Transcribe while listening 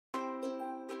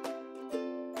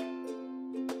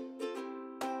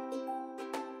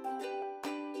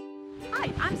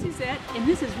Hi, I'm Suzette, and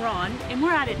this is Ron, and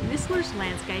we're out at Nistler's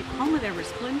Landscape, home of their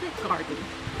Resplendent garden.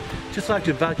 Just like to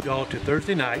invite you all to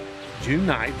Thursday night, June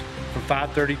 9th, from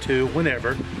 5:30 to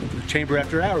whenever, for the Chamber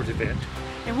After Hours event.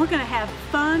 And we're going to have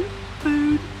fun,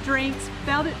 food, drinks,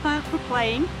 velvet fun for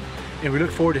playing. And we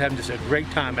look forward to having just a great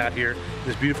time out here in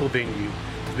this beautiful venue.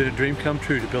 It's been a dream come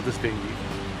true to build this venue.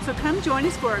 So come join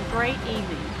us for a great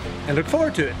evening. And look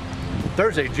forward to it.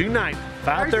 Thursday, June 9th,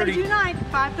 5:30. Thursday, June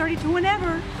 9th, 5:30 to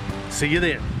whenever. See you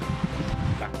then.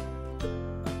 Bye.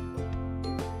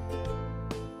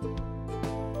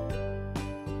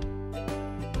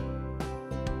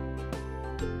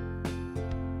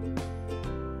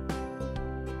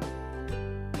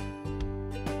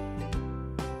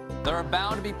 There are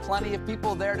bound to be plenty of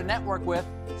people there to network with,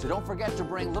 so don't forget to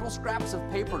bring little scraps of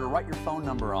paper to write your phone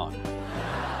number on.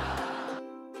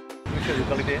 Let me show you the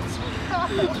belly dance. Don't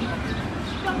do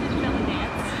the belly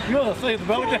dance. You want to see the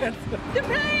belly dance? The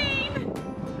plane!